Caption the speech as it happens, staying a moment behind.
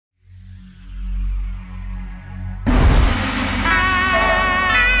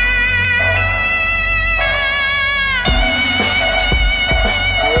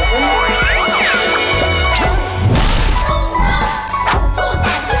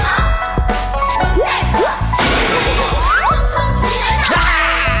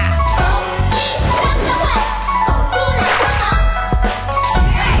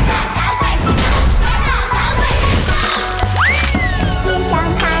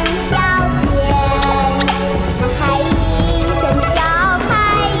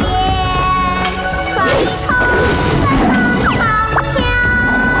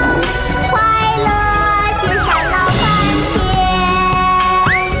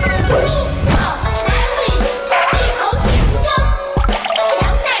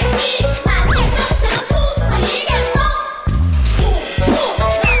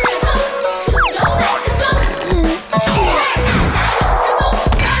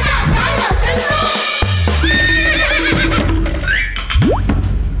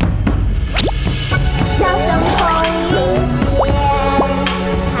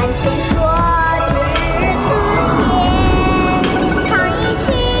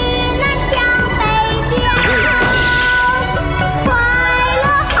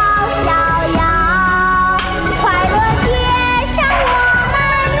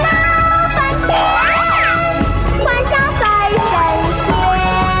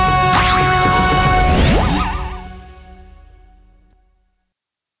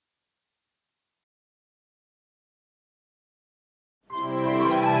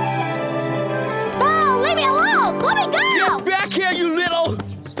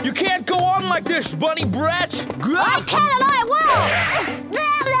can't go on like this, Bunny Brett. I can and I will.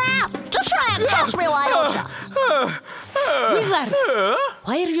 Just try and catch me, why don't you? Wizard,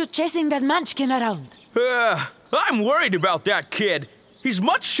 why are you chasing that munchkin around? I'm worried about that kid. He's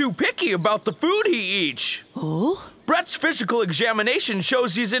much too picky about the food he eats. Oh? Brett's physical examination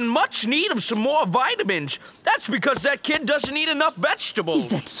shows he's in much need of some more vitamins. That's because that kid doesn't eat enough vegetables. Is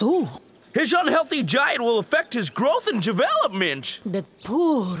that so? His unhealthy diet will affect his growth and development. That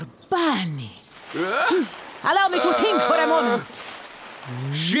poor bunny. Allow me to think for a moment.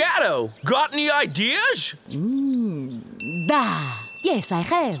 Shadow, got any ideas? Yes, I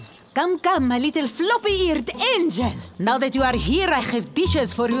have. Come, my little floppy-eared angel. Now that you are here, I have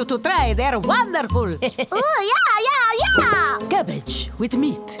dishes for you to try. They're wonderful. Yeah. Cabbage with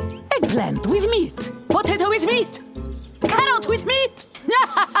meat. Eggplant with meat. Potato with meat. Carrot with meat.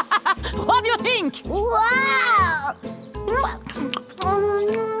 What do you think? Wow!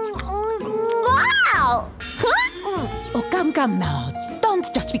 Wow! Oh, come now. Don't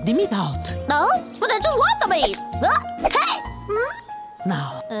just pick the meat out. No, but I just want the meat. Hey!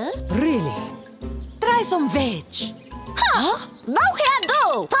 Now, really, try some veg. Huh? No can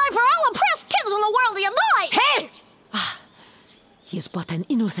do. Time for all oppressed kids in the world to unite. Hey! He's but an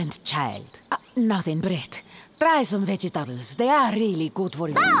innocent child. Now then, Brett, try some vegetables. They are really good for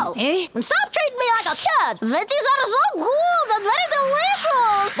you. No! Eh? Stop treating me like a kid. Veggies are so good and very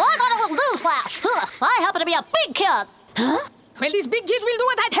delicious. Well, I got a little newsflash. I happen to be a big kid. Huh? Well, this big kid will do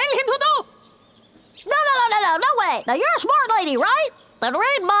what I tell him to do. No way. Now, you're a smart lady, right? Then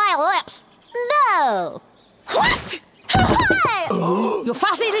read my lips. No. What? Hey! You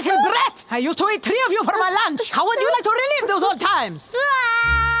fussy little brat! I used to eat 3 of you for my lunch. How would you like to relive those old times?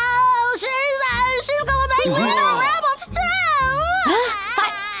 Oh, she's gonna make me into a rebel too!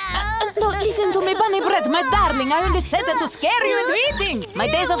 No, listen to me, Bunny Bread, my darling. I only said that to scare you into eating. My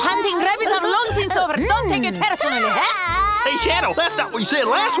days of hunting rabbit are long since over. Don't take it personally, huh? Hey, Shadow, that's not what you said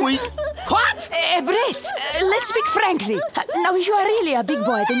last week. What? Brett, let's speak frankly. Now, if you are really a big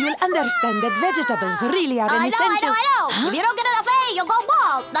boy, then you'll understand that vegetables really are an essential... I know. Huh? If you don't get enough A, you'll go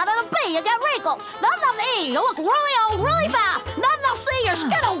bald. Not enough B, you get wrinkles. Not enough E, you'll look really old really fast. Not enough C, your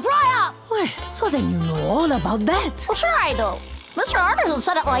skin will dry up. Well, so then you know all about that. Well, sure I do. Mr. Anderson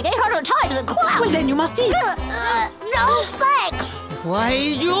said it like 800 times in class. Well, then you must eat. No, thanks. Why,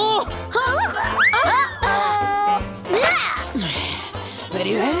 you...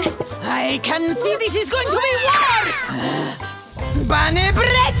 Very well. I can see this is going to be war! Bunny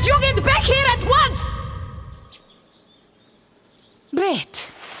Brett, you get back here at once! Brett.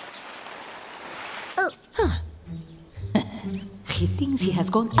 He thinks he has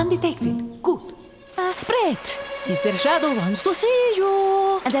gone undetected. Good. Brett, Sister Shadow wants to see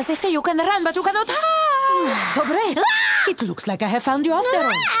you. And as they say, you can run, but you cannot hide. So, Brett, it looks like I have found you after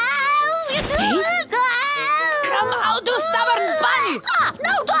all. Hey? Come out, you stubborn bunny!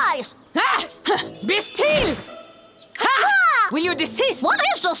 No dice! Be still! Will you desist? What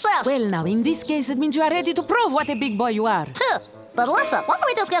is desist? Well, now, in this case, it means you are ready to prove what a big boy you are. But listen, why don't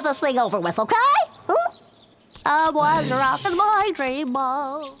we just get this thing over with, okay? Someone's rocking my dream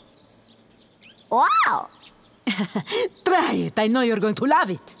ball. Wow! Try it. I know you're going to love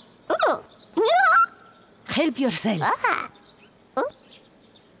it. Help yourself.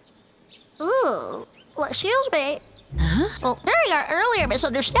 Well, excuse me. Huh? Well, during our earlier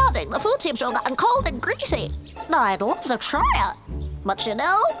misunderstanding, the food seems to have gotten cold and greasy. Now, I'd love to try it. But you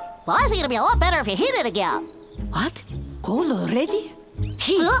know, well, I think it'd be a lot better if you heat it again. What? Cold already?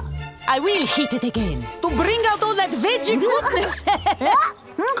 Heat? I will heat it again. To bring out all that veggie goodness.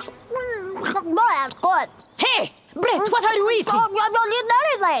 That's good. Hey, Brett, what are you eating? I don't eat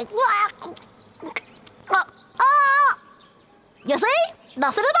anything. You see?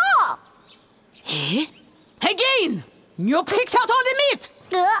 Nothing at all. Eh? Again! You picked out all the meat!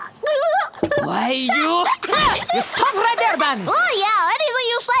 Why, you... You stop right there, Bunny! Oh, yeah, anything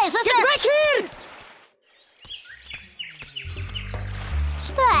you say, sister! Get back here!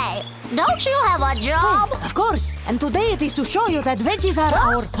 Hey, don't you have a job? Of course, and today it is to show you that veggies are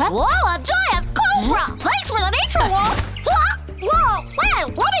our... Whoa, a giant cobra! Thanks for the nature walk! Whoa,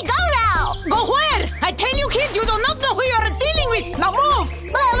 wait, let me go now! Go where? I tell you, kid, you do not know who you are dealing with! Now move!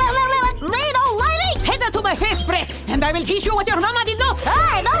 Me, no lady! Say that to my face, Brett, and I will teach you what your mama did not!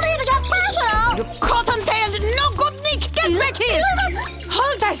 Hey, no need to get personal! You cotton-tailed, no good Nick! Get back here!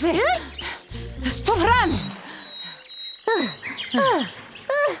 Hold, I say! Stop running!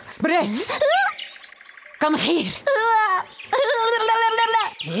 Brett! Come here!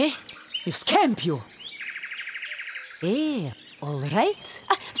 Eh? You scamp, you! Eh, all right.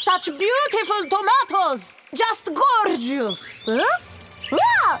 Such beautiful tomatoes! Just gorgeous!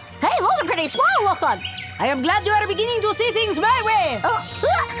 Yeah, pretty small looking. I am glad you are beginning to see things my way.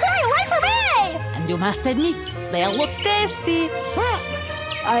 Hey, wait for me! And you must admit, they look tasty.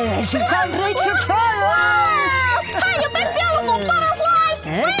 I can't wait to try them. Hey, you big beautiful butterflies!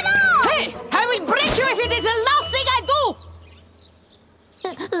 Wait up! Hey, I will break you if it is the last thing I do.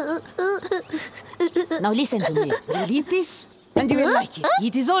 Now listen to me. You'll eat this, and you will like it.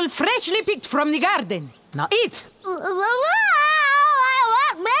 It is all freshly picked from the garden. Now eat.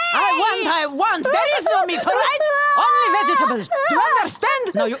 I want. There is no meat, all right? Only vegetables. Do you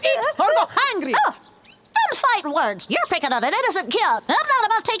understand? Now you eat or go hungry. Them's fighting words. You're picking on an innocent kid. I'm not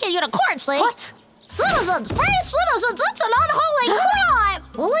about taking you to court, see? What? Citizens, please, citizens, it's an unholy crime!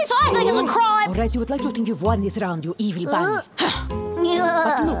 At least I think it's a crime! All right, you would like to think you've won this round, you evil bunny. Yeah.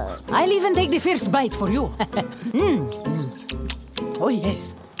 But look, I'll even take the first bite for you. Oh,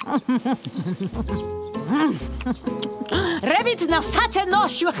 yes. Rabbit, now such a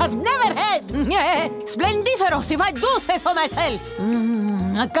nosh you have never had. Splendiferous, if I do say so myself.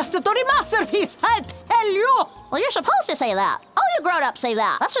 A gustatory masterpiece, I tell you. Well, you're supposed to say that. All you grown-ups say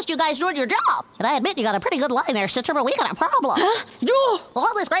that. That's just you guys doing your job. And I admit you got a pretty good line there, sister, but we got a problem. Huh? You? Well,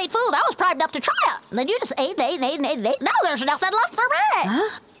 all this great food, I was primed up to try it. And then you just ate. Now there's nothing left for me.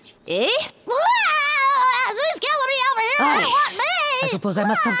 Huh? Eh? Who's killing me over here? I want me. I suppose I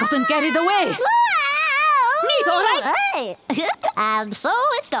must have gotten carried away. Me, all right? Hey. And so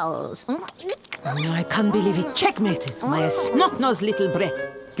it goes. I can't believe it. Checkmated, my snot-nosed little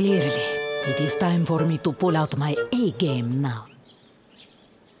brat. Clearly, it is time for me to pull out my A-game now.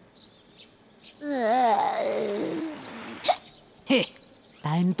 Hey,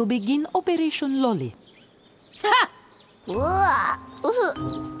 time to begin Operation Lolly. Ha!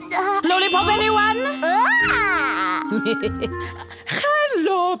 Lollipop, anyone?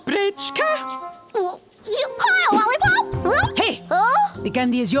 Hello, Britchka. Hi, Lollipop. Hey, the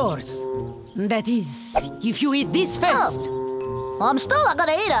candy is yours. That is, if you eat this first. I'm still not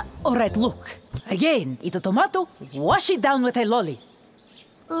gonna eat it. All right, look. Again, eat a tomato, wash it down with a lolly.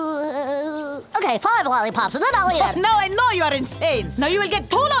 Okay, 5 lollipops, and then I'll eat it. Now I know you are insane. Now you will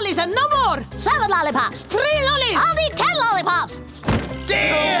get 2 lollies and no more. 7 lollipops. 3 lollies. I'll need 10 lollipops.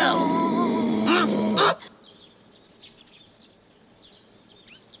 Damn!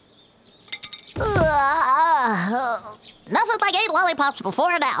 Nothing like 8 lollipops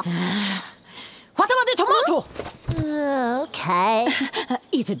before now. What about the tomato? Okay.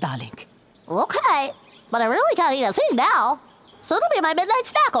 Eat it, darling. Okay. But I really can't eat a thing now. So it'll be my midnight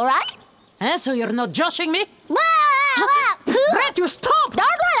snack, all right? So you're not joshing me? Brett, you stop! Darn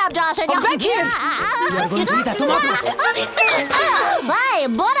right I'm joshing you. Come back here. You're going to eat a tomato. Say,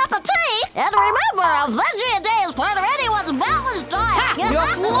 bon appetit! And remember, a veggie a day is part of anyone's balanced diet. You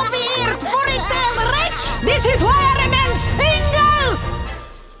fluffy-eared, furry-tailed wretch! This is why I remain single!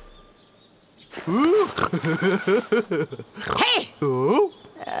 Hey! Oh?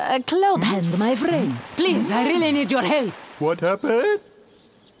 Cloud Hand, my friend. Please, I really need your help. What happened?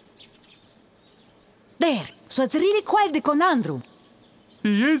 There. So it's really quite the conundrum.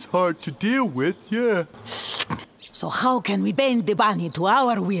 He is hard to deal with, yeah. So how can we bend the bunny to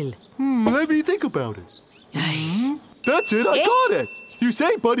our will? Let me think about it. That's it, I got it! You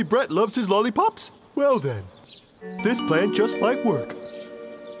say Buddy Brett loves his lollipops? Well then, this plan just might work.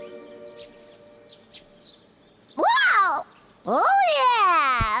 Wow! Oh,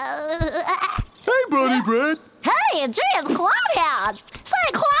 yeah! Hey, Buddy Brett! Hey, gee, it's Cloudhound!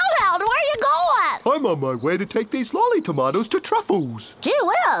 Say, Cloudhound, where are you going? I'm on my way to take these lolly tomatoes to Truffles. Gee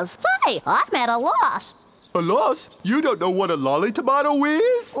whiz! Say, I'm at a loss. A loss? You don't know what a lolly tomato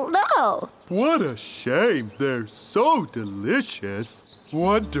is? No. What a shame. They're so delicious.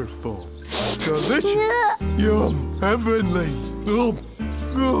 Wonderful. Delicious. Yum. Heavenly. Oh,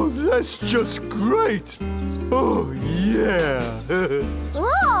 that's just great. Oh, yeah.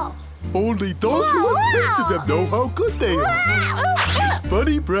 Oh. Only those who have tasted them know how good they are.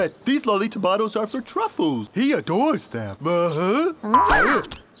 Buddy Brett, these lolly tomatoes are for Truffles. He adores them. Well,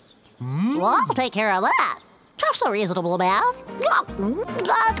 I'll take care of that. Truff's a reasonable man.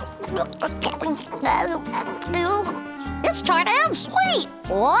 It's tart and sweet.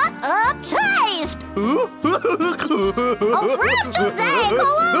 What a taste! A fruit today!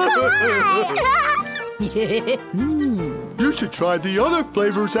 You should try the other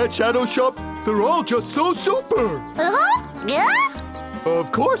flavors at Shadow Shop. They're all just so super. Yeah?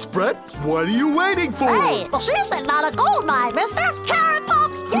 Of course, Brett. What are you waiting for? Hey, well, she's sitting on a gold mine, mister. Carrot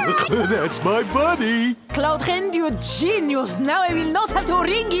pops. That's my buddy. Cloud Hand, you genius. Now I will not have to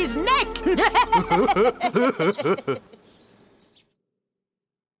wring his neck.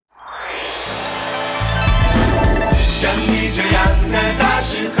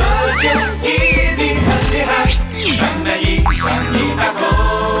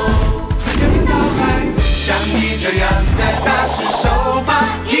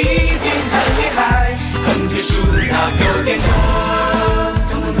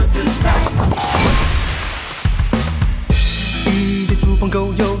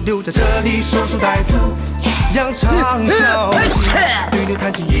 狗又留在这里守株待兔，扬长啸。女牛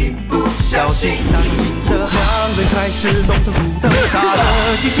贪心一不小心，大声惊sợ，两人开始龙争虎斗，杀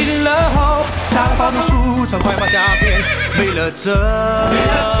了机器人了后，杀了暴怒鼠，常快马加鞭，为了这。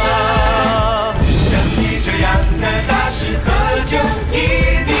像你这样的大师喝酒。